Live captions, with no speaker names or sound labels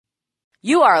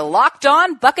You are Locked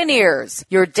On Buccaneers,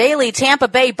 your daily Tampa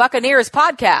Bay Buccaneers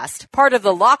podcast, part of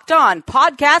the Locked On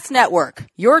Podcast Network,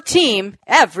 your team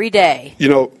every day. You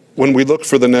know, when we look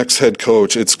for the next head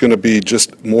coach, it's going to be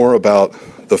just more about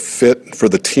the fit for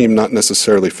the team, not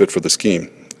necessarily fit for the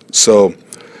scheme. So,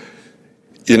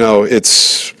 you know,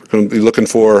 it's going to be looking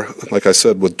for, like I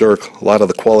said, with Dirk, a lot of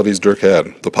the qualities Dirk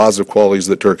had. The positive qualities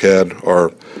that Dirk had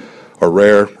are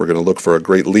rare. We're going to look for a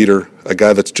great leader, a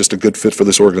guy that's just a good fit for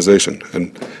this organization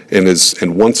and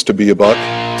wants to be a Buc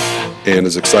and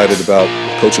is excited about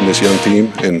coaching this young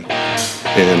team and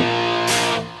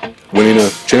winning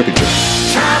a championship.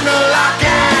 Time to lock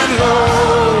and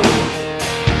load.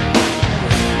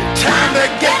 Time to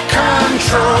get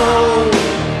control.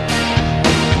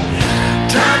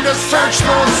 Time to search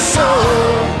for the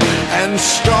soul and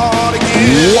start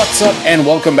again. What's up, and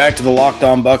welcome back to the Locked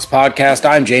On Bucs podcast.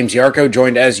 I'm James Yarko,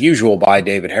 joined as usual by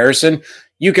David Harrison.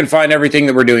 You can find everything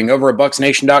that we're doing over at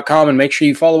BucsNation.com, and make sure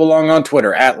you follow along on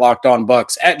Twitter at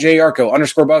LockedOnBucs, at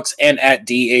JYarko_Bucs, and at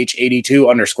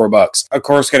DH82_Bucs. Of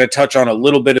course, going to touch on a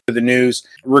little bit of the news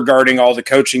regarding all the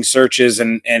coaching searches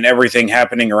and everything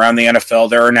happening around the NFL.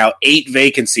 There are now 8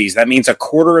 vacancies. That means a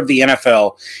quarter of the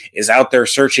NFL is out there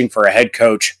searching for a head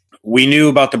coach. We knew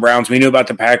about the Browns, we knew about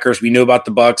the Packers, we knew about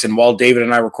the Bucs, and while David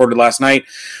and I recorded last night,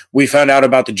 we found out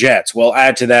about the Jets. We'll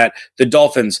add to that the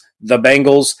Dolphins, the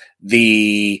Bengals,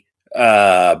 the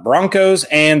Broncos,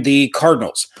 and the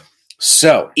Cardinals.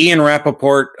 So, Ian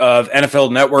Rappaport of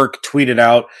NFL Network tweeted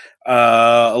out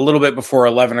a little bit before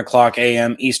 11 o'clock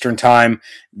a.m. Eastern Time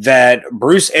that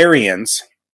Bruce Arians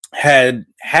had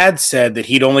said that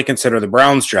he'd only consider the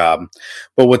Browns job,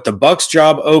 but with the Bucs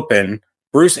job open,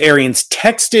 Bruce Arians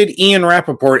texted Ian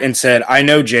Rappaport and said, "I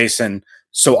know Jason,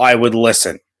 so I would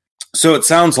listen." So it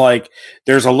sounds like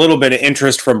there's a little bit of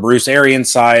interest from Bruce Arians'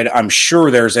 side. I'm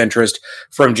sure there's interest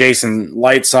from Jason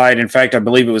Light's side. In fact, I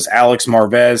believe it was Alex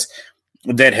Marvez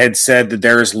that had said that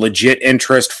there is legit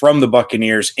interest from the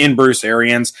Buccaneers in Bruce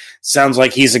Arians. Sounds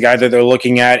like he's a guy that they're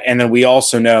looking at. And then we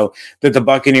also know that the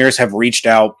Buccaneers have reached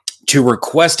out to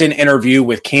request an interview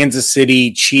with Kansas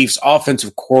City Chiefs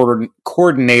offensive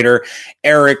coordinator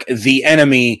Eric the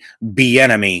Enemy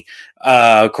Bieniemy.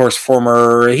 Of course,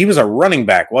 he was a running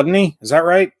back, wasn't he? Is that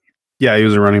right? Yeah, he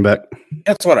was a running back.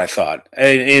 That's what I thought.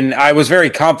 And I was very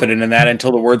confident in that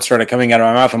until the words started coming out of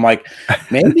my mouth. I'm like,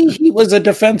 maybe he was a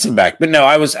defensive back. But no,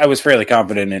 I was fairly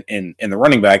confident in the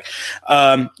running back.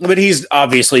 But he's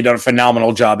obviously done a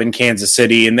phenomenal job in Kansas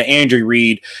City. And the Andrew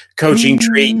Reid coaching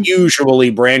tree usually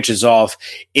branches off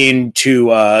into,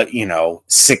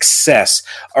 success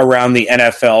around the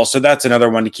NFL. So that's another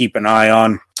one to keep an eye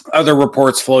on. Other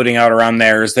reports floating out around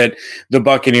there is that the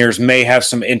Buccaneers may have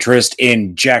some interest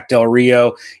in Jack Del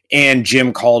Rio and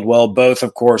Jim Caldwell. Both,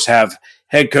 of course, have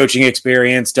head coaching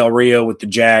experience. Del Rio with the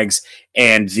Jags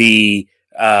and the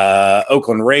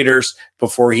Oakland Raiders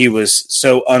before he was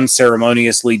so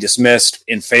unceremoniously dismissed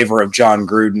in favor of John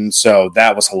Gruden. So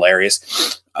that was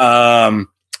hilarious. And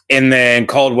then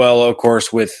Caldwell, of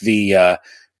course, with the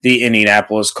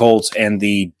Indianapolis Colts and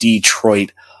the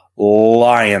Detroit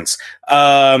Lions.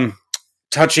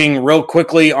 Touching real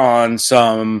quickly on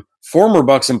some former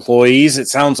Bucs employees, it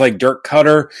sounds like Dirk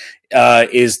Cutter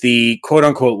is the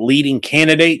quote-unquote leading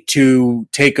candidate to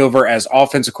take over as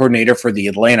offensive coordinator for the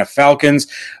Atlanta Falcons,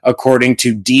 according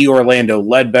to D. Orlando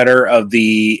Ledbetter of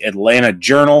the Atlanta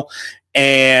Journal.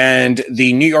 And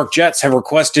the New York Jets have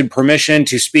requested permission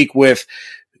to speak with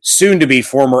soon-to-be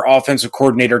former offensive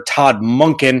coordinator Todd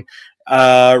Monken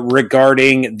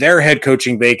regarding their head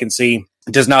coaching vacancy.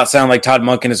 It does not sound like Todd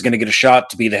Monken is going to get a shot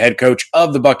to be the head coach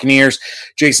of the Buccaneers.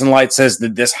 Jason Light says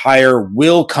that this hire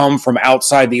will come from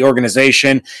outside the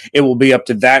organization. It will be up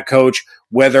to that coach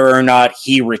whether or not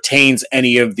he retains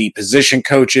any of the position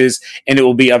coaches, and it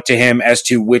will be up to him as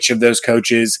to which of those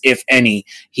coaches, if any,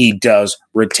 he does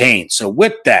retain. So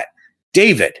with that,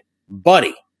 David,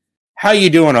 buddy, how you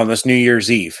doing on this New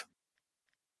Year's Eve?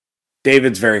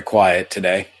 David's very quiet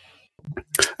today.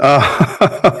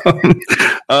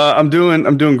 I'm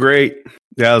doing great.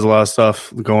 Yeah, there's a lot of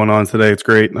stuff going on today. It's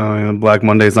great. Black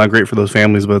Monday is not great for those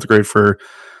families, but it's great for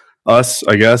us,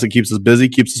 I guess. It keeps us busy,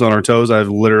 keeps us on our toes. I've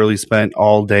literally spent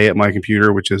all day at my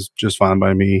computer, which is just fine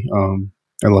by me.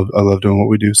 I love doing what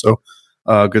we do. So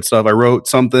good stuff. I wrote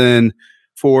something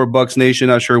for Bucs Nation.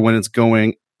 Not sure when it's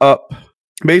going up.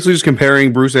 Basically just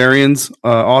comparing Bruce Arians'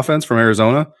 offense from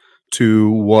Arizona to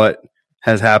what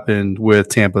has happened with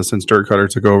Tampa since Dirk Cutter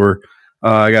took over.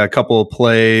 I got a couple of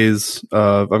plays.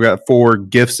 I've got 4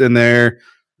 GIFs in there,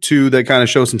 2 that kind of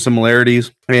show some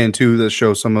similarities, and 2 that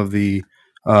show some of the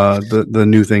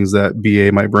new things that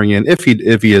BA might bring in if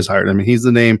he is hired. I mean, he's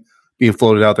the name being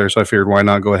floated out there. So I figured why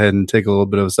not go ahead and take a little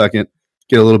bit of a second,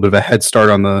 get a little bit of a head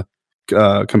start on the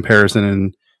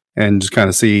comparison and just kind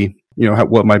of see,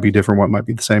 what might be different, what might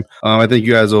be the same. I think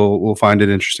you guys will find it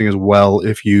interesting as well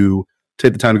if you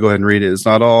take the time to go ahead and read it. It's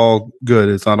not all good.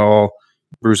 It's not all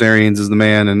Bruce Arians is the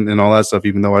man and all that stuff,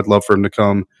 even though I'd love for him to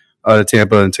come to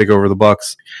Tampa and take over the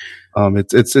Bucs.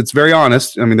 It's very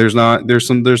honest. I mean, there's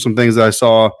some things that I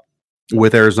saw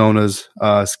with Arizona's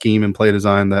scheme and play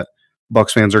design that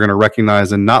Bucs fans are going to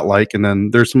recognize and not like, and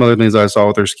then there's some other things that I saw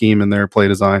with their scheme and their play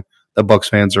design that Bucs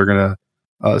fans are going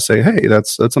to say, hey,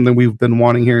 that's something we've been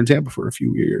wanting here in Tampa for a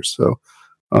few years. So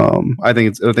I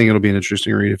think it'll be an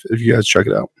interesting read if you guys check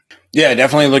it out. Yeah,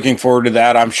 definitely looking forward to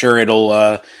that. I'm sure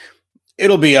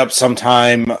it'll be up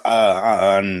sometime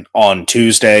on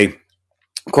Tuesday.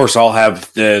 Of course, I'll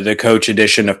have the coach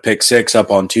edition of Pick Six up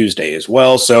on Tuesday as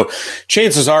well. So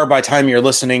chances are by the time you're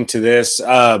listening to this,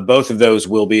 both of those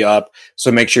will be up.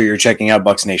 So make sure you're checking out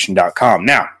bucksnation.com.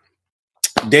 Now,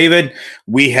 David,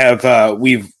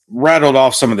 we've rattled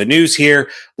off some of the news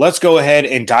here. Let's go ahead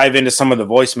and dive into some of the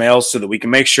voicemails so that we can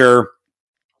make sure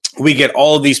we get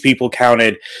all of these people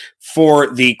counted for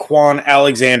the Quan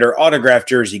Alexander autograph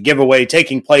jersey giveaway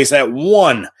taking place at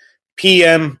 1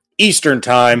 p.m. Eastern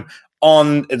Time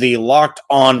on the Locked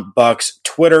On Bucs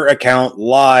Twitter account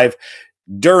live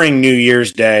during New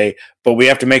Year's Day. But we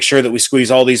have to make sure that we squeeze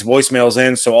all these voicemails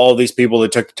in so all of these people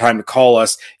that took the time to call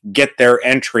us get their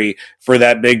entry for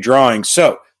that big drawing.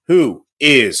 So who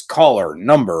is caller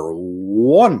number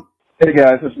 1? Hey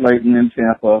guys, it's Leighton in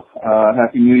Tampa.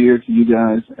 Happy New Year to you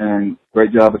guys, and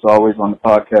great job as always on the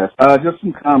podcast. Just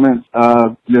some comments.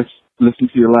 Just listened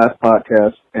to your last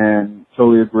podcast and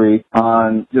totally agree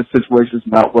on just situations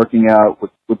not working out with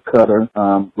Cutter.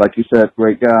 Like you said,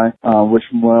 great guy. Wish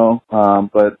him well.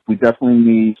 But we definitely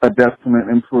need a definite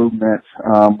improvement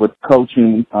with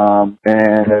coaching. And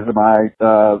as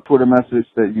my Twitter message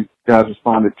that you guys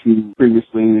responded to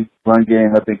previously, run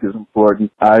game I think is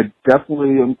important. I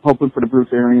definitely am hoping for the Bruce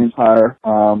Arians hire.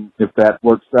 If that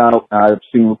works out, I've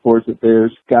seen reports that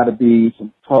there's got to be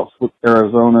some talks with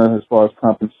Arizona as far as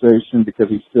compensation because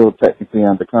he's still technically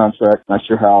under contract. Not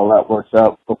sure how all that works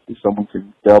out. Hopefully someone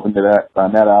can delve into that,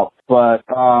 find that out. But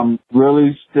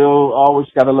really still always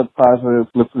got to look positive,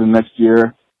 look for the next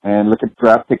year, and look at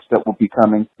draft picks that will be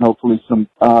coming. Hopefully some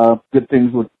good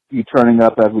things will be turning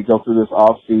up as we go through this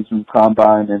off-season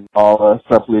combine and all the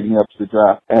stuff leading up to the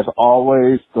draft. As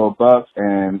always, go Bucs,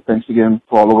 and thanks again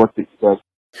for all the work that you guys.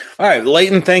 All right,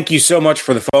 Leighton, thank you so much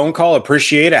for the phone call.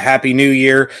 Appreciate it. Happy New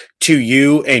Year to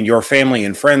you and your family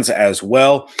and friends as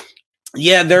well.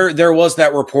 Yeah, there was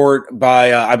that report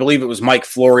by, I believe it was Mike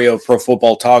Florio of Pro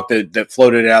Football Talk that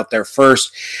floated it out there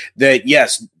first, that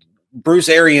yes, Bruce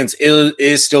Arians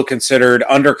is still considered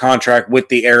under contract with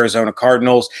the Arizona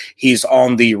Cardinals. He's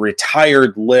on the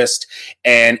retired list,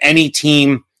 and any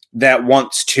team that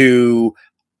wants to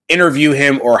interview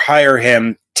him or hire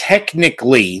him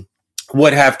technically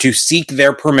would have to seek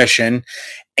their permission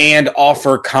and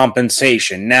offer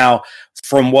compensation. Now,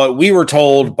 from what we were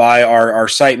told by our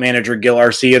site manager, Gil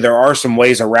Arcia, there are some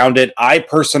ways around it. I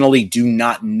personally do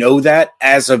not know that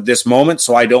as of this moment,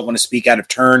 so I don't want to speak out of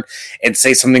turn and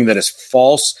say something that is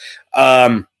false.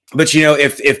 But,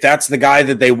 if that's the guy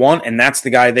that they want and that's the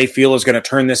guy they feel is going to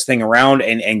turn this thing around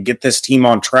and get this team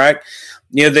on track,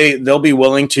 they'll be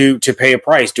willing to pay a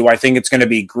price. Do I think it's going to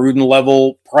be Gruden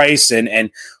level price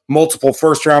and multiple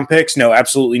first round picks? No,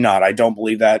 absolutely not. I don't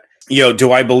believe that.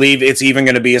 Do I believe it's even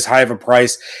going to be as high of a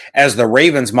price as the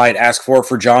Ravens might ask for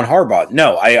John Harbaugh?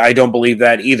 No, I don't believe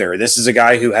that either. This is a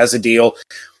guy who has a deal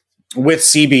with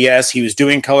CBS. He was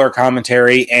doing color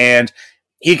commentary, and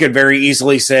he could very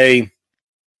easily say,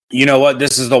 you know what,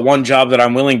 this is the one job that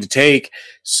I'm willing to take.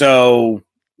 So,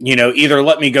 either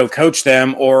let me go coach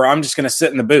them or I'm just going to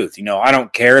sit in the booth. I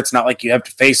don't care. It's not like you have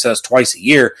to face us twice a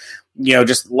year.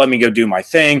 Just let me go do my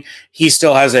thing. He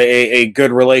still has a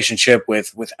good relationship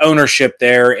with ownership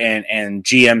there and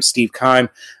GM Steve Keim.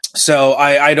 So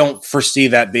I don't foresee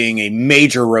that being a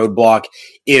major roadblock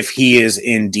if he is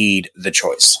indeed the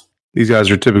choice. These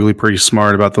guys are typically pretty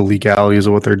smart about the legalities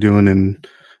of what they're doing, and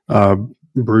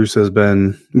Bruce has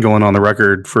been going on the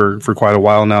record for quite a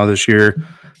while now this year,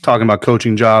 talking about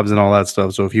coaching jobs and all that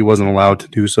stuff. So if he wasn't allowed to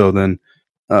do so, then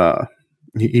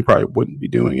he probably wouldn't be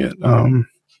doing it.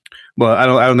 But I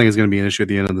don't think it's going to be an issue at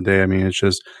the end of the day. I mean,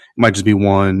 it might just be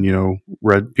one,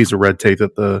 piece of red tape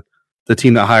that the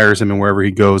team that hires him and wherever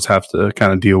he goes have to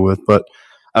kind of deal with. But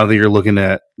I don't think you're looking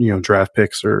at, draft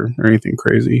picks or anything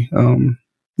crazy.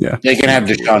 Yeah. They can have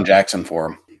Deshaun Jackson for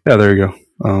him. Yeah, there you go.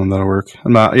 That'll work.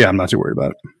 I'm not too worried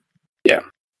about it. Yeah.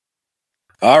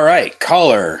 All right.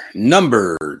 Caller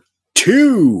number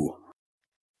 2.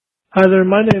 Hi there,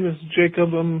 my name is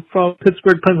Jacob. I'm from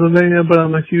Pittsburgh, Pennsylvania, but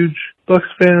I'm a huge Bucs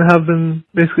fan and have been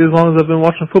basically as long as I've been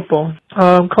watching football.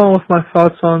 I'm calling with my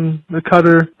thoughts on the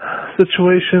Cutter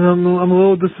situation. I'm a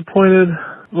little disappointed.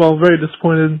 Well, very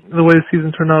disappointed in the way the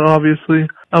season turned out, obviously.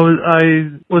 Part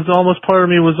of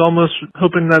me was almost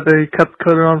hoping that they kept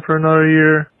Cutter on for another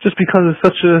year, just because it's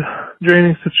such a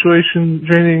draining situation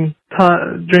to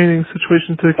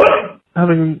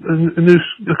having a new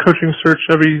coaching search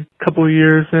every couple of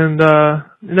years, and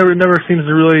it never seems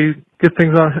to really get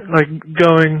things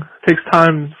going. It takes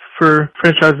time for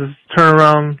franchises to turn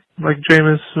around. Like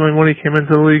Jameis, when he came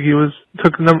into the league, it was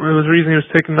the reason he was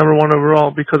taken number one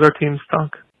overall, because our team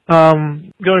stunk.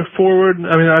 Going forward,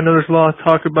 I know there's a lot of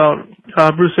talk about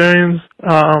Bruce Arians.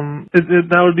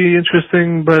 That would be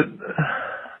interesting, but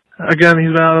again,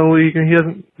 he's been out of the league, and he's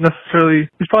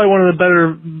probably one of the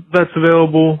better vets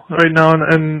available right now,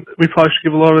 and we probably should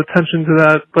give a lot of attention to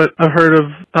that. But I've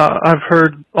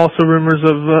heard also rumors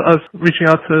of us reaching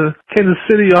out to Kansas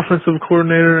City offensive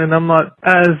coordinator, and I'm not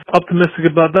as optimistic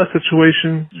about that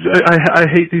situation. I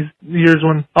hate these years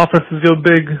when offenses go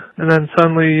big, and then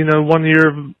suddenly, 1 year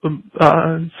of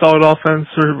solid offense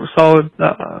or solid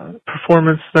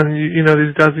performance, then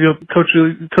these guys go coach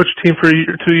a team for 2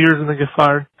 years and they get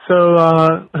fired. So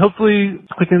hopefully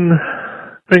we can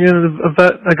bring in a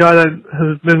guy that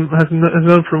has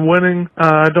known from winning.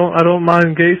 I don't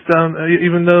mind Gase down,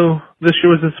 even though this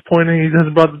year was disappointing. He has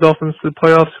brought the Dolphins to the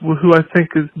playoffs, who I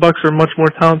think Bucs are much more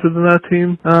talented than that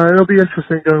team. It'll be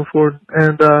interesting going forward,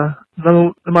 and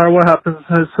no matter what happens,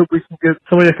 I just hope we can get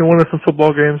somebody that can win us some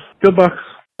football games. Go Bucs!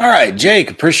 All right,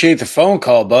 Jake, appreciate the phone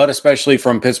call, bud, especially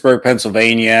from Pittsburgh,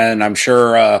 Pennsylvania. And I'm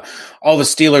sure all the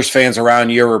Steelers fans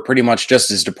around you are pretty much just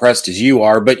as depressed as you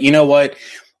are. But you know what?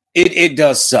 It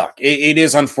does suck. It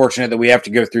is unfortunate that we have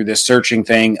to go through this searching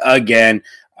thing again.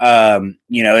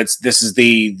 This is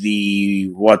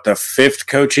the fifth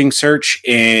coaching search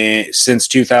since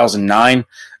 2009.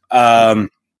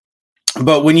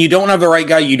 But when you don't have the right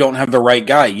guy, you don't have the right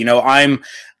guy.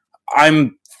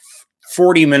 I'm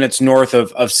 40 minutes north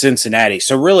of Cincinnati.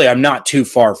 So really, I'm not too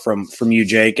far from you,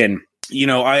 Jake. And,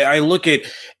 I look at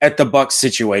the Bucs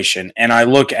situation, and I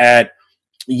look at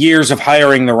years of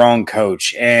hiring the wrong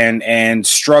coach and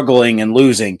struggling and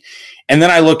losing. And then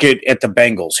I look at the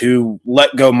Bengals, who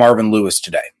let go Marvin Lewis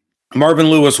today. Marvin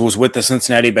Lewis was with the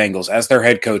Cincinnati Bengals as their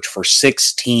head coach for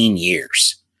 16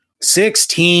 years.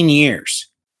 16 years.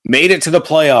 Made it to the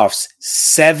playoffs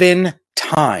 7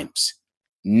 times.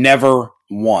 Never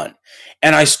won.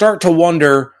 And I start to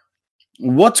wonder,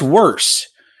 what's worse?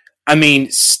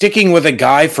 Sticking with a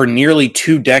guy for nearly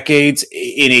 2 decades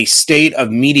in a state of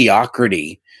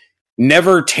mediocrity,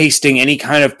 never tasting any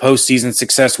kind of postseason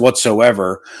success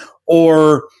whatsoever,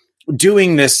 or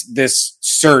doing this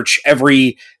search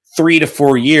every 3 to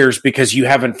 4 years because you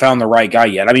haven't found the right guy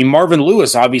yet. Marvin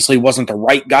Lewis obviously wasn't the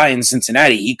right guy in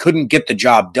Cincinnati. He couldn't get the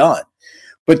job done,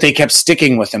 but they kept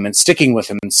sticking with him and sticking with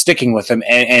him and sticking with him.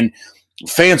 And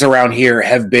fans around here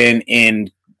have been in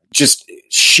just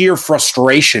sheer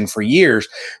frustration for years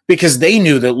because they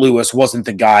knew that Lewis wasn't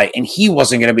the guy and he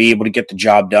wasn't going to be able to get the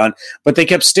job done, but they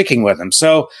kept sticking with him.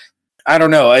 So I don't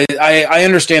know. I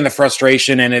understand the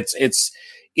frustration, and it's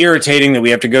irritating that we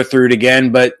have to go through it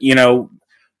again, but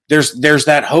there's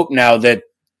that hope now that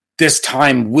this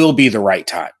time will be the right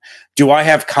time. Do I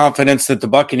have confidence that the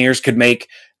Buccaneers could make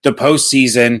the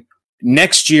postseason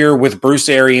next year with Bruce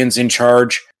Arians in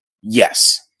charge?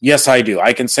 Yes. Yes, I do.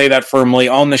 I can say that firmly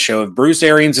on the show. If Bruce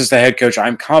Arians is the head coach,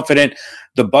 I'm confident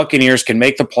the Buccaneers can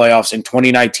make the playoffs in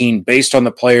 2019 based on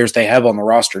the players they have on the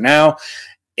roster now,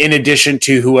 in addition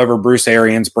to whoever Bruce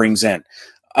Arians brings in.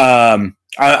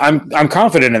 I'm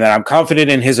confident in that. I'm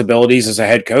confident in his abilities as a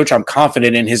head coach. I'm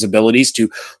confident in his abilities to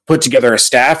put together a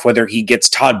staff, whether he gets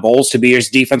Todd Bowles to be his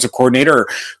defensive coordinator or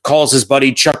calls his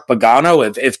buddy Chuck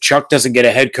Pagano. If Chuck doesn't get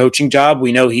a head coaching job,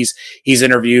 we know he's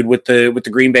interviewed with the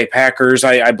Green Bay Packers.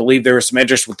 I believe there was some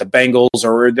interest with the Bengals,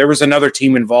 or there was another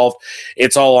team involved.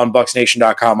 It's all on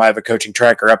BucsNation.com. I have a coaching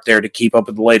tracker up there to keep up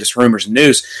with the latest rumors and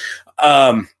news.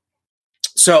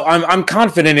 So I'm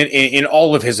confident in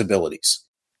all of his abilities.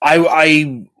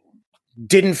 I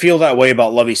didn't feel that way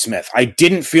about Lovie Smith. I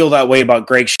didn't feel that way about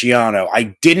Greg Schiano.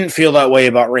 I didn't feel that way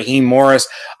about Raheem Morris.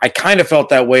 I kind of felt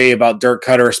that way about Dirk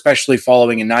Cutter, especially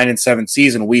following a 9-7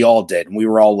 season. We all did, and we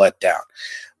were all let down.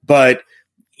 But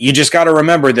you just got to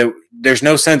remember that there's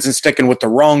no sense in sticking with the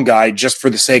wrong guy just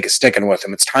for the sake of sticking with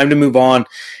him. It's time to move on.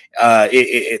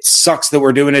 It sucks that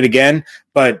we're doing it again,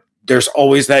 but there's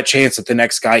always that chance that the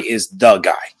next guy is the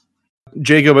guy.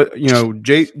 Jacob,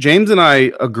 James and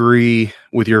I agree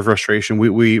with your frustration.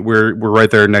 We're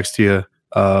right there next to you,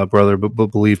 brother. But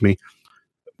believe me,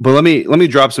 But let me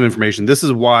drop some information. This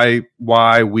is why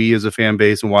we as a fan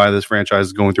base and why this franchise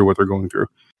is going through what they're going through.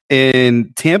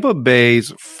 In Tampa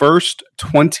Bay's first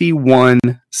 21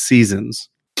 seasons,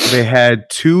 they had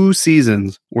 2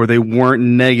 seasons where they weren't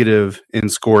negative in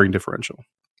scoring differential,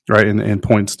 right? In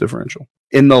points differential.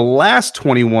 In the last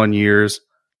 21 years,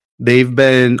 they've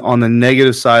been on the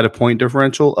negative side of point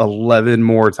differential 11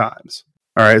 more times.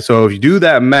 All right. So if you do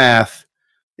that math,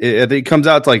 it comes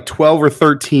out to like 12 or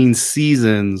 13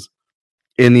 seasons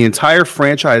in the entire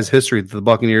franchise history that the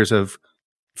Buccaneers have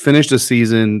finished a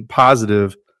season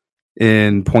positive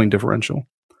in point differential.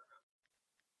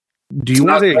 Do you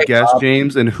want to take a guess,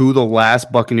 James, and who the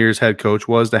last Buccaneers head coach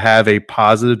was to have a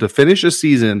positive, to finish a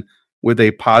season with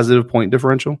a positive point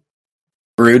differential?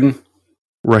 Gruden?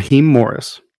 Raheem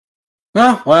Morris.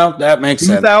 Oh, well, that makes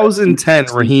sense. 2010,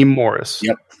 Raheem Morris.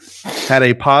 Yep. Had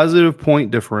a positive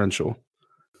point differential,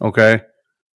 okay,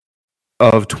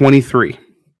 of 23.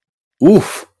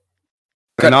 Oof.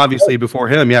 And obviously before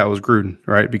him, it was Gruden,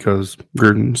 right? Because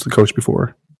Gruden's the coach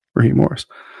before Raheem Morris.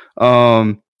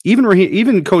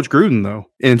 Even Coach Gruden, though,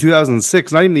 in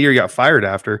 2006, not even the year he got fired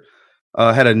after,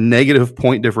 had a negative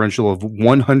point differential of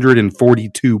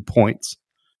 142 points.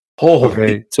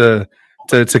 Okay, to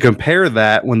compare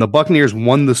that, when the Buccaneers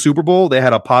won the Super Bowl, they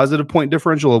had a positive point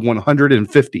differential of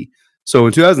 150. So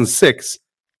in 2006,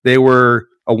 they were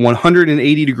a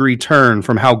 180-degree turn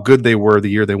from how good they were the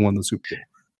year they won the Super Bowl.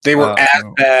 They were as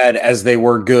bad as they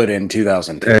were good in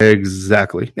 2010.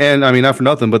 Exactly. And I mean, not for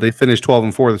nothing, but they finished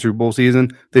 12-4 the Super Bowl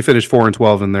season. They finished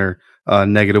 4-12 in their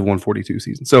negative 142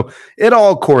 season. So it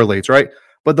all correlates, right?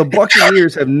 But the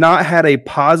Buccaneers have not had a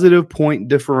positive point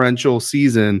differential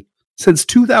season since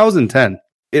 2010.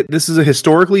 This is a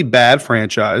historically bad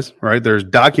franchise, right? There's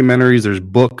documentaries, there's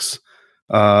books,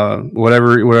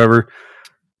 whatever,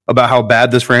 about how bad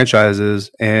this franchise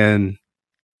is. And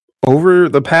over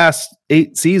the past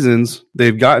 8 seasons,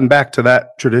 they've gotten back to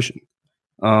that tradition,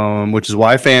 which is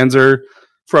why fans are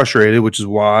frustrated, which is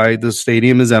why the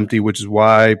stadium is empty, which is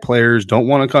why players don't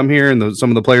want to come here. And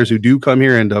some of the players who do come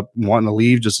here end up wanting to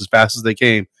leave just as fast as they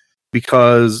came,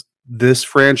 because this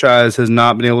franchise has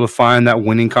not been able to find that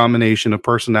winning combination of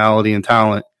personality and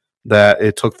talent that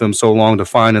it took them so long to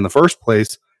find in the first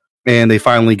place. And they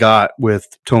finally got with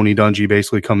Tony Dungy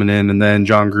basically coming in, and then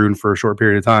John Gruden for a short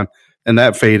period of time. And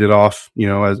that faded off,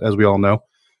 as we all know.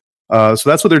 So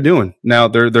that's what they're doing. Now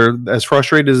they're as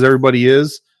frustrated as everybody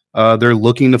is. They're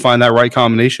looking to find that right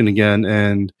combination again.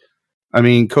 And I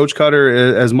mean, Coach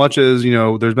Cutter, as much as,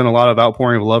 there's been a lot of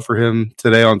outpouring of love for him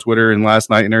today on Twitter and last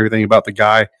night and everything about the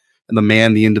guy and the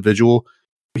man, the individual,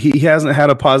 he hasn't had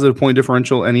a positive point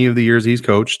differential any of the years he's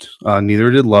coached.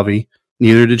 Neither did Lovey,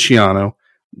 neither did Schiano.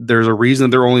 There's a reason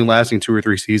they're only lasting 2 or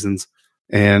 3 seasons,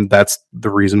 and that's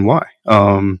the reason why.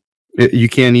 You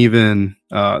can't even,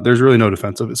 there's really no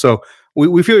defense of it. So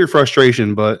we feel your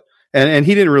frustration, but, and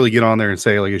he didn't really get on there and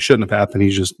say like it shouldn't have happened. He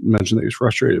just mentioned that he was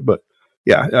frustrated, but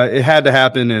it had to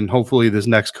happen. And hopefully this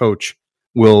next coach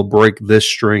will break this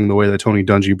string the way that Tony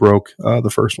Dungy broke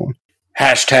the first one.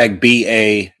 Hashtag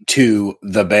BA to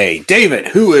the Bay. David,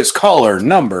 who is caller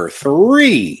number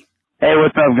 3? Hey,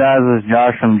 what's up, guys? This is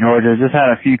Josh from Georgia. Just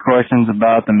had a few questions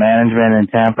about the management in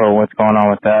Tampa, what's going on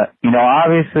with that.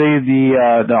 Obviously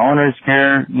the owners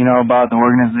care, about the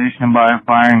organization by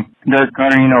firing Dirk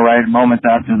Cutter, right moments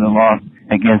after the loss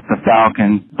against the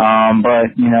Falcons.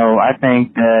 But I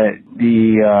think that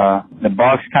the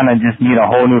Bucs kind of just need a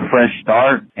whole new fresh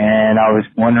start, and I was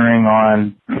wondering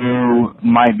on who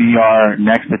might be our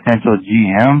next potential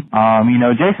GM.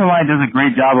 Jason Light does a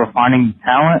great job of finding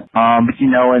talent, but in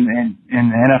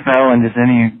the NFL and just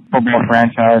any football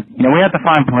franchise, we have to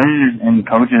find players and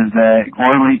coaches that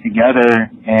correlate together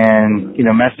and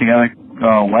mesh together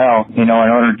well, in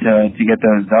order to get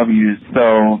those W's.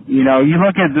 So, you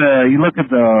look at the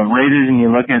Raiders and you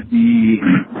look at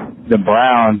the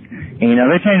Browns, and,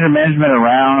 they changed the management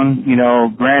around,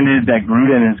 granted that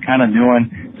Gruden is kind of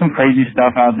doing some crazy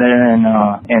stuff out there in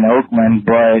Oakland,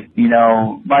 but,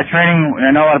 by trading, I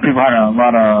know a lot of people had a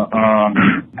lot of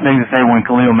things to say when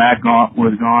Khalil Mack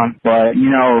was gone, but,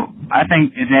 I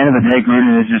think at the end of the day,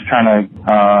 Gruden is just trying to,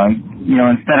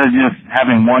 instead of just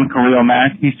having one Khalil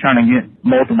Mack, he's trying to get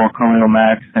multiple Khalil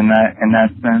Macks in that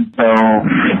sense. So,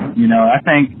 I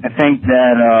think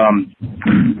that,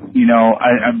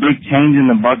 a big change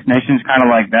in the Bucs Nation is kind of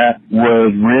like that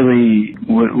would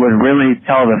really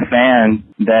tell the fans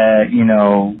that,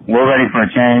 we're ready for a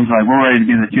change. Like, we're ready to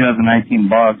be the 2019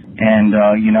 Bucs and,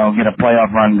 get a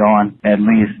playoff run going at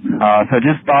least. So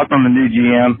just thoughts on the new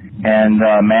GM and,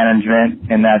 management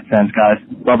in that sense, guys.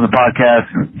 Love the podcast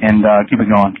and, keep it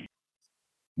going.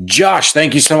 Josh,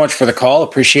 thank you so much for the call.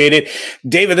 Appreciate it.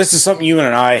 David, this is something you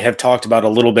and I have talked about a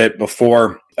little bit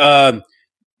before.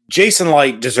 Jason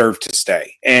Light deserved to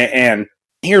stay. And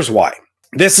here's why.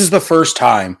 This is the first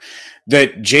time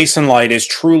that Jason Light is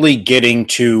truly getting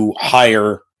to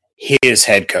hire his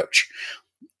head coach.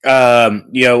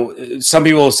 Some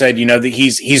people have said, that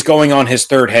he's going on his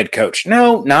third head coach.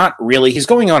 No, not really. He's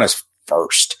going on his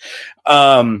first.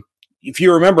 If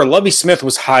you remember, Lovie Smith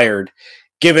was hired,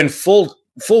 given full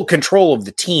control of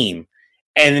the team,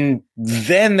 and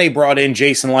then they brought in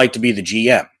Jason Light to be the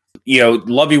GM.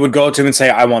 Lovie would go to him and say,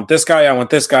 I want this guy, I want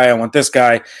this guy, I want this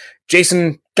guy.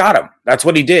 Jason got him. That's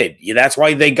what he did. That's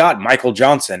why they got Michael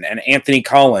Johnson and Anthony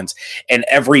Collins and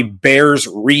every Bears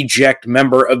reject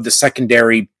member of the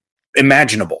secondary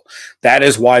imaginable. That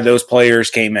is why those players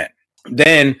came in.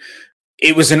 Then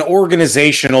it was an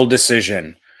organizational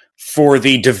decision for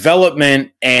the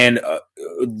development, and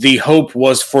the hope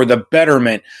was for the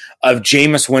betterment of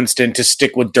Jameis Winston to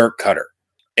stick with Dirk Cutter.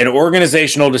 An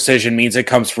organizational decision means it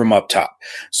comes from up top.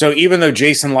 So even though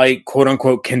Jason Light, quote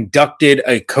unquote, conducted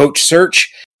a coach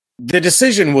search, the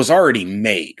decision was already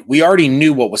made. We already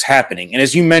knew what was happening. And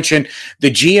as you mentioned, the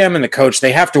GM and the coach,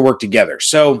 they have to work together.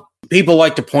 So people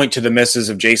like to point to the misses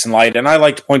of Jason Light, and I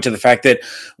like to point to the fact that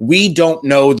we don't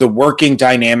know the working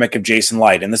dynamic of Jason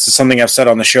Light. And this is something I've said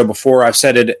on the show before. I've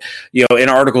said it, in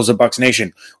articles of Bucs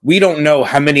Nation. We don't know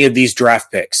how many of these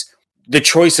draft picks, the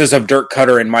choices of Dirk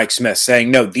Cutter and Mike Smith, saying,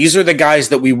 no, these are the guys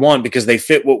that we want because they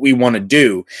fit what we want to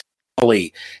do.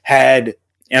 Had,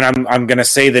 and I'm going to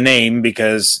say the name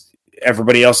because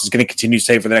everybody else is going to continue to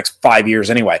say for the next 5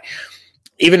 years anyway.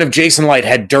 Even if Jason Light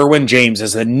had Derwin James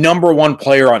as the number one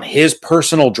player on his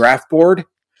personal draft board,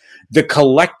 the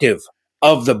collective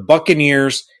of the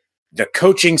Buccaneers, the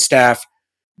coaching staff,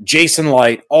 Jason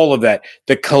Light, all of that,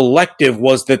 the collective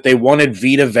was that they wanted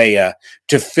Vita Vea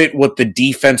to fit what the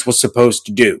defense was supposed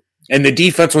to do. And the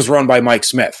defense was run by Mike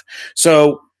Smith.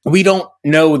 So we don't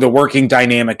know the working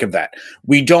dynamic of that.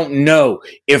 We don't know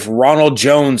if Ronald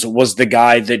Jones was the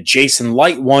guy that Jason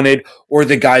Light wanted or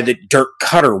the guy that Dirk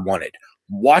Cutter wanted.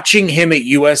 Watching him at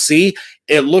USC,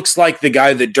 it looks like the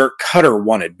guy that Dirk Cutter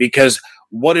wanted, because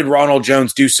what did Ronald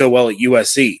Jones do so well at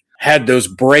USC? Had those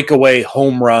breakaway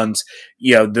home runs,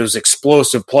 those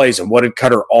explosive plays. And what did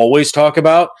Cutter always talk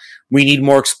about? We need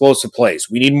more explosive plays.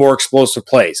 We need more explosive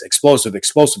plays.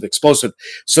 Explosive.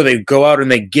 So they go out and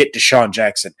they get Deshaun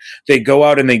Jackson. They go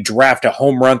out and they draft a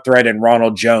home run threat in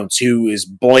Ronald Jones, who is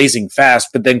blazing fast,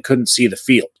 but then couldn't see the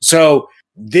field. So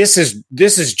this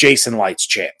is Jason Light's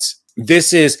chance.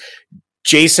 This is,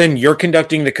 Jason, you're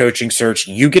conducting the coaching search.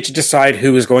 You get to decide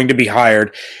who is going to be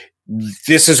hired.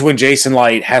 This is when Jason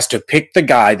Light has to pick the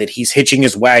guy that he's hitching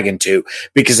his wagon to,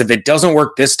 because if it doesn't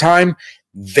work this time,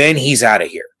 then he's out of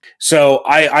here. So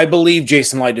I believe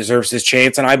Jason Light deserves his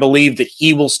chance, and I believe that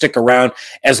he will stick around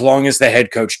as long as the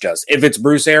head coach does. If it's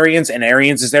Bruce Arians and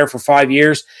Arians is there for 5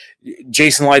 years,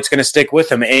 Jason Light's going to stick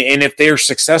with him. And if they're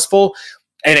successful,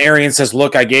 and Arians says,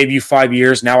 look, I gave you 5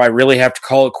 years. Now I really have to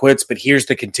call it quits, but here's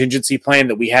the contingency plan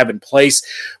that we have in place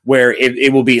where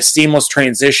it will be a seamless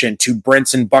transition to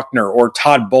Brenson Buckner or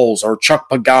Todd Bowles or Chuck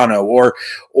Pagano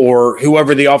or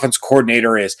whoever the offense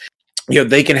coordinator is.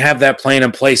 They can have that plan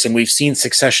in place, and we've seen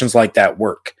successions like that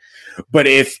work. But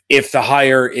if the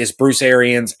hire is Bruce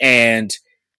Arians and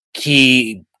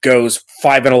he goes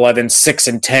 5-11,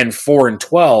 6-10,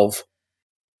 4-12,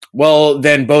 well,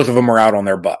 then both of them are out on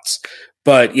their butts.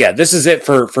 But yeah, this is it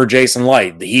for Jason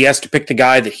Light. He has to pick the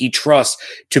guy that he trusts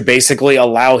to basically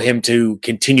allow him to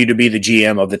continue to be the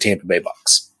GM of the Tampa Bay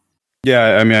Bucs.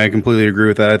 Yeah, I mean, I completely agree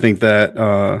with that. I think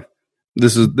that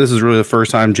this is really the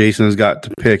first time Jason has got to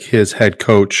pick his head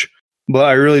coach. But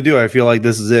I really do. I feel like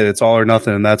this is it. It's all or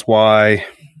nothing, and that's why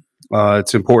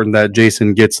it's important that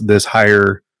Jason gets this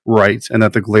hire right and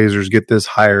that the Glazers get this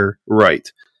hire right.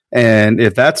 And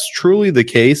if that's truly the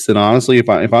case, then honestly, if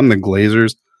I'm the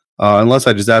Glazers, unless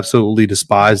I just absolutely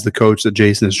despise the coach that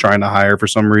Jason is trying to hire for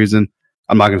some reason,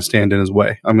 I'm not going to stand in his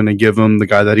way. I'm going to give him the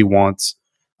guy that he wants.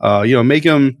 Make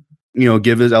him,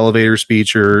 give his elevator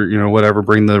speech or, whatever,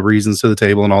 bring the reasons to the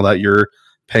table and all that. You're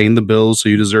paying the bills, so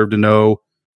you deserve to know,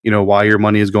 why your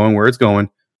money is going where it's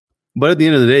going. But at the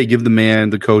end of the day, give the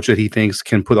man the coach that he thinks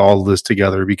can put all of this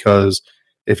together, because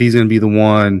if he's going to be the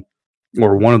one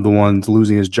or one of the ones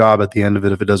losing his job at the end of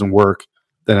it if it doesn't work,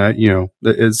 then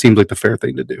it seems like the fair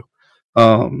thing to do.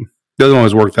 Doesn't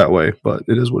always work that way, but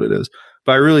it is what it is.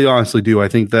 But I really honestly do. I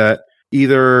think that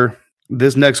either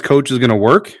this next coach is going to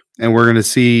work and we're going to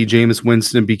see Jameis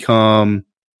Winston become,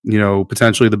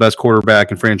 potentially the best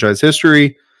quarterback in franchise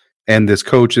history, and this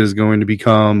coach is going to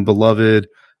become beloved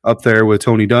up there with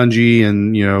Tony Dungy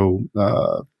and,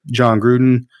 John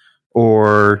Gruden,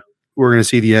 or we're going to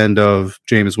see the end of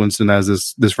Jameis Winston as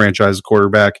this franchise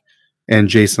quarterback and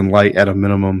Jason Light at a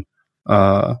minimum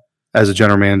as a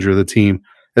general manager of the team.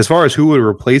 As far as who would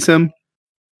replace him,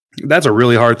 that's a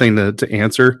really hard thing to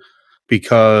answer,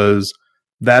 because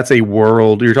that's a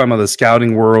world, you're talking about the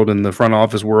scouting world, and the front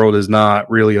office world is not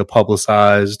really a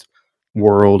publicized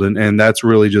world. And that's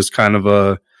really just kind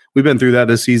of we've been through that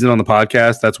this season on the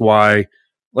podcast. That's why,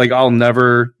 like, I'll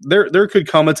never, there could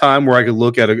come a time where I could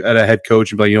look at a head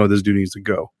coach and be like, this dude needs to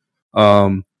go.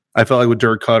 I felt like with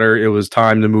Dirk Cutter, it was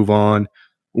time to move on,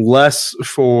 less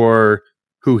for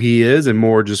who he is and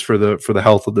more just for the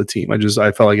health of the team. I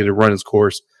felt like it had run its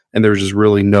course, and there was just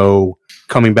really no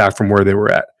coming back from where they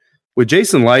were at. With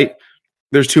Jason Light,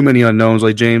 there's too many unknowns,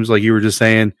 like James, like you were just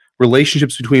saying,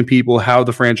 relationships between people, how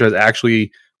the franchise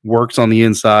actually works on the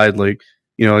inside. Like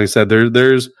I said,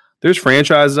 there's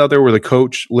franchises out there where the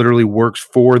coach literally works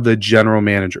for the general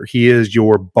manager. He is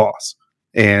your boss,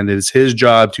 and it's his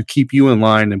job to keep you in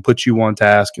line and put you on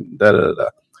task. And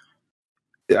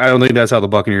I don't think that's how the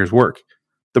Buccaneers work.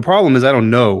 The problem is I don't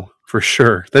know for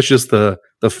sure. That's just the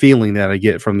feeling that I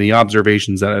get from the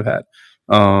observations that I've had.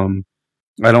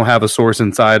 I don't have a source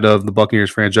inside of the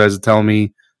Buccaneers franchise to tell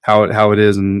me how it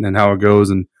is and how it goes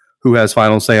and who has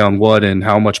final say on what and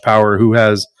how much power who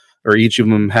has or each of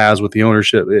them has with the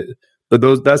ownership.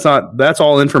 That's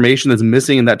all information that's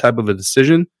missing in that type of a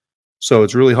decision. So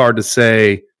it's really hard to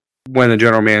say when a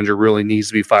general manager really needs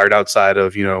to be fired outside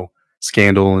of,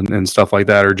 scandal and stuff like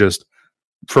that, or just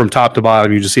from top to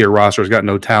bottom, you just see a roster has got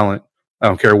no talent. I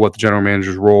don't care what the general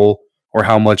manager's role or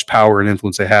how much power and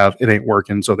influence they have. It ain't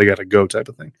working, so they got to go type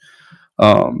of thing.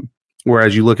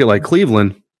 Whereas you look at like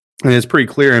Cleveland, and it's pretty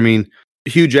clear. I mean,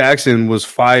 Hugh Jackson was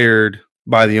fired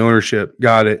by the ownership,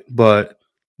 got it, but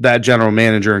that general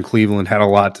manager in Cleveland had a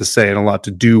lot to say and a lot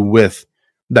to do with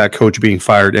that coach being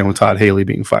fired and with Todd Haley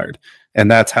being fired.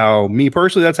 And that's how, me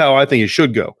personally, that's how I think it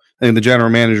should go. I think the general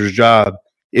manager's job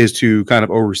is to kind of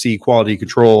oversee quality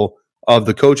control of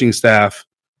the coaching staff,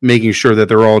 making sure that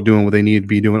they're all doing what they need to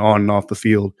be doing on and off the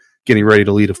field, getting ready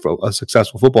to lead a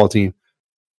successful football team.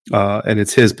 And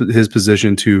it's his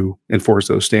position to enforce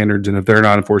those standards. And if they're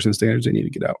not enforcing standards, they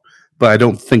need to get out. But I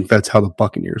don't think that's how the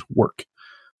Buccaneers work,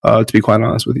 to be quite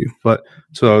honest with you. But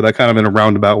so that kind of in a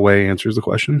roundabout way answers the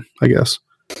question, I guess.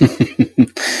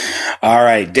 All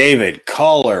right, David,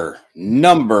 caller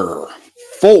number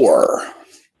 4.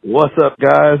 What's up,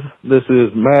 guys? This is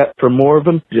Matt from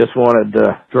Morven. Just wanted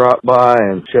to drop by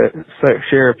and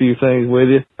share a few things with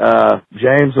you.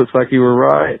 James, looks like you were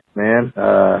right, man.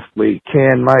 We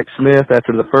canned Mike Smith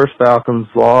after the first Falcons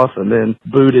loss and then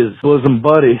booed his bosom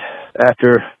buddy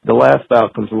after the last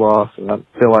Falcons loss. And I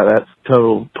feel like that's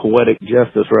total poetic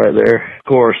justice right there. Of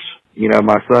course,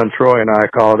 my son Troy and I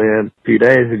called in a few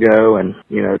days ago, and,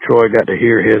 Troy got to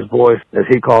hear his voice, as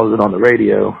he calls it, on the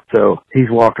radio. So he's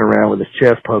walking around with his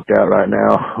chest poked out right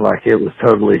now like it was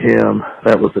totally him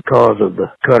that was the cause of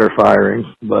the Cutter firing.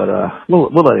 But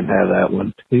we'll let him have that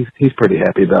one. He's pretty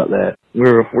happy about that.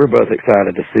 We're both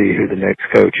excited to see who the next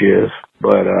coach is.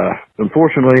 But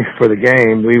unfortunately for the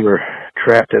game, we were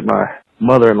trapped at my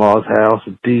mother-in-law's house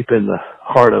deep in the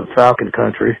heart of Falcon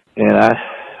country, and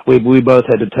we both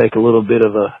had to take a little bit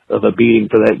of a beating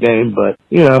for that game. But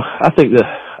I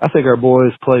think our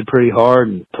boys played pretty hard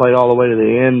and played all the way to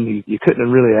the end. You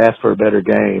couldn't really ask for a better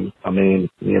game. I mean,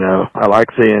 I like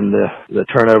seeing the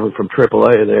turnover from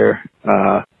AAA there.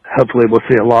 Hopefully we'll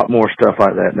see a lot more stuff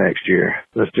like that next year.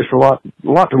 There's just a lot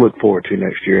to look forward to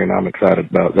next year, and I'm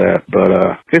excited about that. But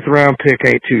 5th round pick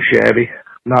ain't too shabby.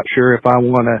 Not sure if I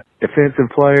want a defensive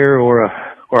player or an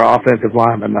offensive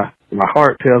lineman. My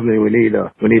heart tells me we need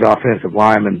offensive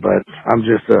linemen, but I'm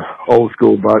just a old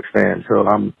school Bucs fan, so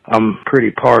I'm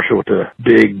pretty partial to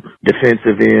big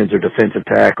defensive ends or defensive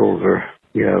tackles, or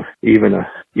even a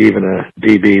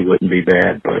DB wouldn't be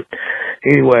bad. But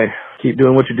anyway, keep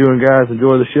doing what you're doing, guys.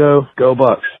 Enjoy the show. Go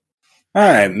Bucs. All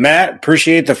right, Matt,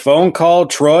 appreciate the phone call.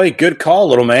 Troy, good call,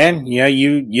 little man. Yeah,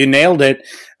 you nailed it.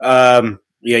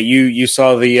 You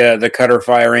saw the Cutter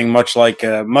firing, much like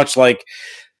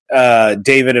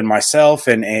David and myself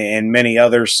and many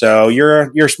others. So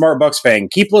you're a smart Bucs fan.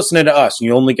 Keep listening to us, and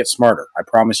you'll only get smarter. I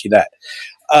promise you that.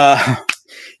 I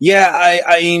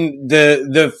mean,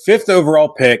 the 5th overall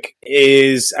pick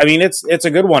is, I mean, it's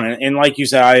a good one. And like you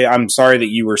said, I'm sorry that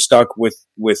you were stuck with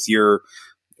your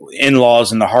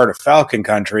in-laws in the heart of Falcon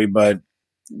country, but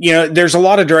there's a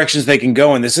lot of directions they can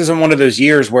go, and this isn't one of those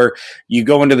years where you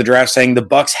go into the draft saying the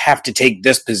Bucs have to take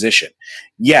this position.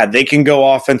 Yeah, they can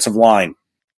go offensive line.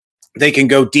 They can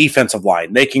go defensive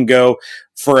line. They can go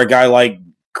for a guy like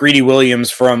Greedy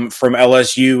Williams from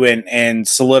LSU and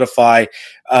solidify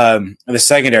the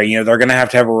secondary. You know, they're going to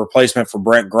have a replacement for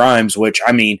Brent Grimes, which,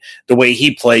 I mean, the way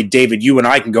he played, David, you and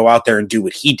I can go out there and do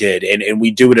what he did, and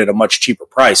we do it at a much cheaper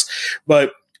price.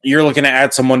 But you're looking to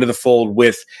add someone to the fold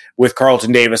with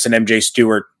Carlton Davis and MJ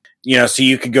Stewart. You know, so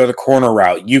you could go the corner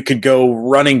route. You could go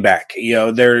running back. You know,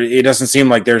 it doesn't seem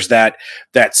like there's that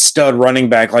stud running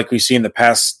back like we see in the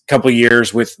past couple of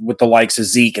years with the likes of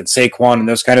Zeke and Saquon and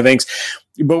those kind of things.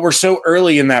 But we're so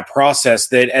early in that process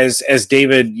that, as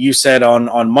David, you said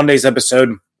on Monday's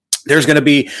episode, there's going to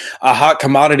be a hot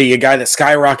commodity, a guy that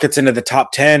skyrockets into the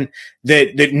top 10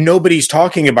 that nobody's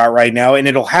talking about right now, and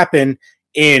it'll happen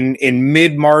in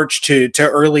mid-March to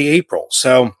early April.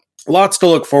 So lots to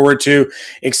look forward to.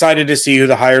 Excited to see who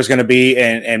the hire is going to be.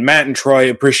 And Matt and Troy,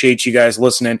 appreciate you guys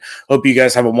listening. Hope you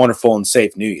guys have a wonderful and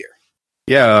safe New Year.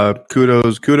 Yeah,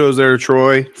 kudos there,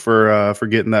 Troy, for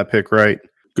getting that pick right.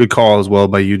 Good call as well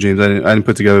by you, James. I didn't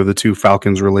put together the two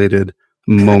Falcons related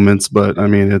moments, but I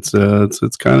mean it's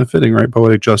kind of fitting, right?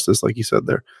 Poetic justice, like you said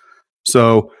there.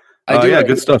 So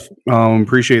good stuff.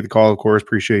 Appreciate the call, of course.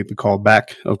 Appreciate the call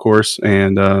back, of course,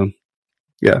 and.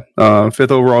 Fifth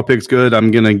overall pick's good.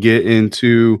 I'm going to get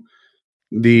into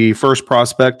the first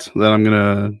prospect that I'm going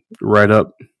to write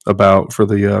up about for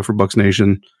Bucs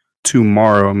Nation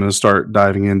tomorrow. I'm going to start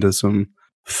diving into some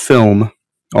film,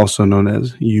 also known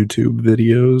as YouTube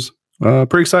videos.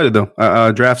 Pretty excited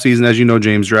though. Draft season, as you know,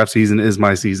 James, draft season is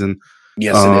my season.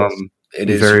 Yes, it is. It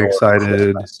is very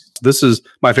excited. This is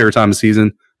my favorite time of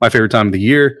season, my favorite time of the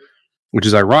year, which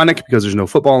is ironic because there's no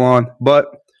football on, but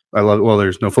I love it. Well,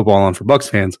 there's no football on for Bucs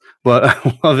fans, but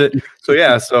I love it. So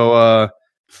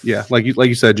like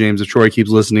you said, James, if Troy keeps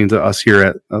listening to us here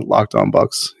at Locked On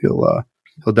Bucs, he'll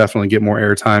definitely get more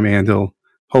airtime, and he'll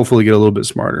hopefully get a little bit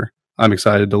smarter. I'm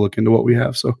excited to look into what we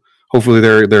have. So hopefully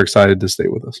they're excited to stay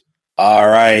with us. All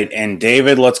right, and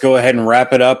David, let's go ahead and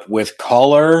wrap it up with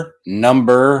caller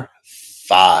number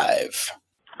 5.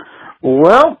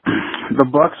 Well, the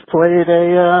Bucs played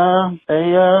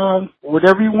a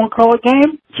whatever you want to call it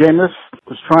game. Jameis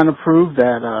was trying to prove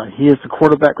that he is the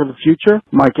quarterback of the future.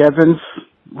 Mike Evans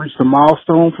reached a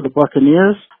milestone for the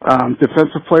Buccaneers.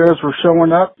 Defensive players were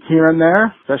showing up here and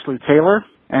there, especially Taylor.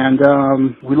 And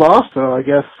we lost, so I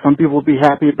guess some people will be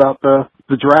happy about the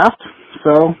draft.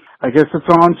 So I guess it's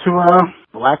on to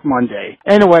Black Monday.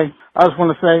 Anyway, I just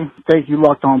want to say thank you,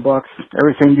 Locked On Bucs.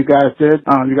 Everything you guys did.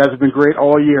 You guys have been great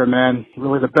all year, man.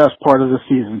 Really the best part of the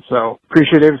season. So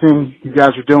appreciate everything you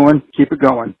guys are doing. Keep it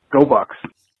going. Go Bucs.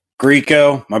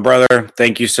 Greco, my brother,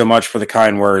 thank you so much for the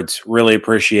kind words. Really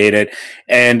appreciate it.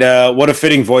 And what a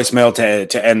fitting voicemail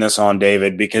to end this on,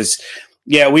 David, because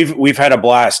yeah, we've had a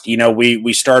blast. You know,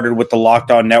 we started with the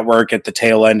Locked On Network at the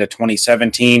tail end of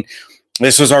 2017.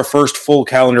 This was our first full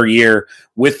calendar year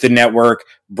with the network,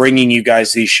 bringing you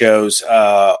guys these shows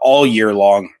all year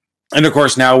long. And of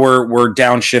course, now we're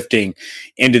downshifting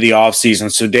into the off season.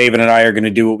 So David and I are going to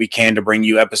do what we can to bring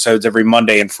you episodes every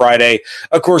Monday and Friday.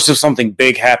 Of course, if something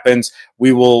big happens,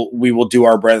 we will do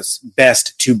our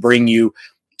best to bring you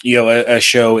a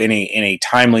show in a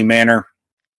timely manner.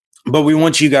 But we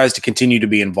want you guys to continue to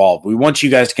be involved. We want you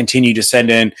guys to continue to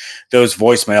send in those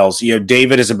voicemails. You know,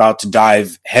 David is about to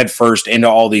dive headfirst into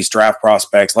all these draft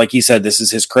prospects. Like he said, this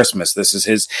is his Christmas. This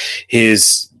is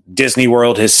his Disney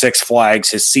World, his Six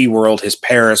Flags, his Sea World, his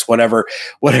Paris, whatever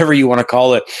you want to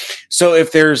call it. So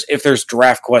if there's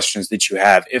draft questions that you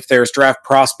have, if there's draft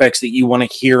prospects that you want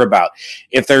to hear about,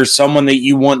 if there's someone that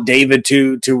you want David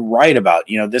to write about,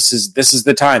 this is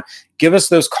the time. Give us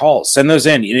those calls, send those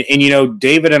in. And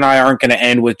David and I aren't going to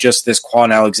end with just this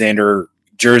Quan Alexander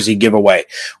jersey giveaway.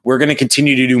 We're going to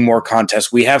continue to do more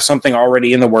contests. We have something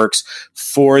already in the works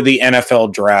for the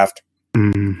NFL draft.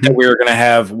 Mm-hmm. That we were going to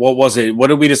have. What was it? What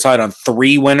did we decide on?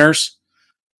 3 winners?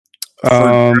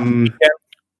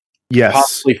 Yes.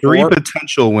 Possibly 3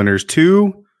 potential winners.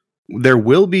 2. There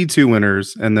will be 2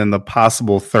 winners, and then the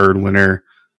possible 3rd winner,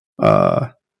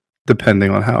 depending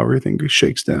on how everything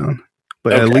shakes down.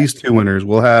 But At least 2 winners.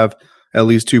 We'll have at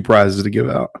least 2 prizes to give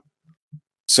out.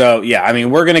 So, yeah, I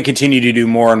mean, we're going to continue to do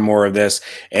more and more of this.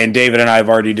 And David and I have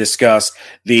already discussed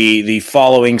the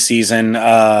following season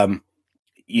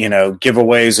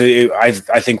giveaways. I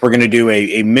think we're going to do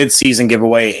a mid-season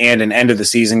giveaway and an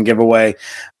end-of-the-season giveaway.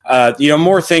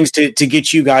 More things to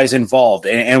get you guys involved.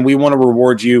 And we want to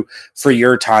reward you for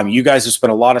your time. You guys have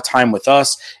spent a lot of time with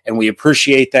us, and we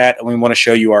appreciate that, and we want to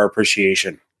show you our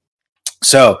appreciation.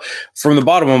 So, from the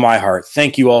bottom of my heart,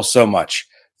 thank you all so much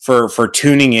for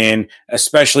tuning in,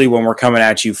 especially when we're coming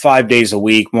at you 5 days a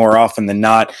week, more often than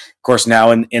not. Of course, now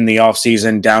in the off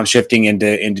season, downshifting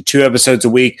into 2 episodes a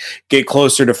week, get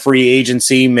closer to free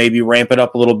agency, maybe ramp it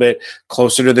up a little bit.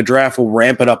 Closer to the draft, we'll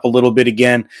ramp it up a little bit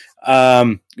again.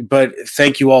 But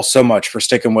thank you all so much for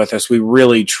sticking with us. We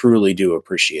really, truly do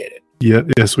appreciate it. Yeah,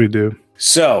 yes, we do.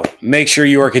 So make sure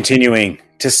you are continuing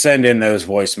to send in those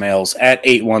voicemails at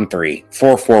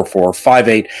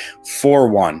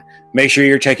 813-444-5841. Make sure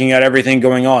you're checking out everything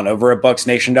going on over at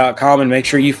BucsNation.com, and make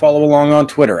sure you follow along on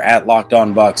Twitter at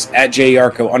LockedOnBucs, at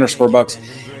JYarko_Bucs,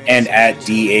 and at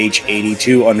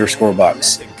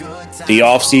DH82_Bucs. The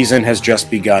offseason has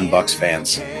just begun, Bucs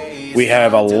fans. We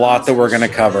have a lot that we're going to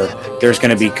cover. There's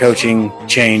going to be coaching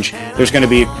change. There's going to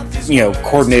be,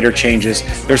 coordinator changes.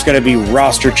 There's going to be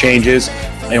roster changes,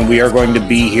 and we are going to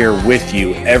be here with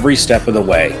you every step of the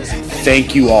way.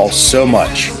 Thank you all so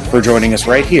much for joining us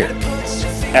right here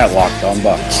at Locked On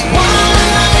Bucs.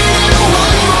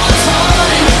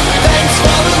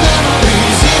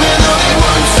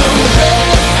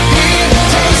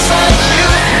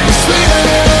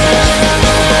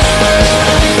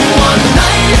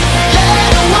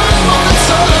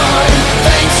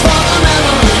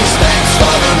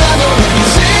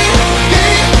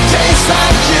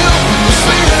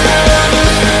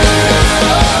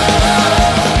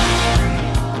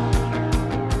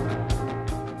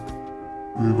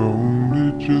 We've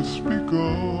only just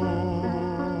begun.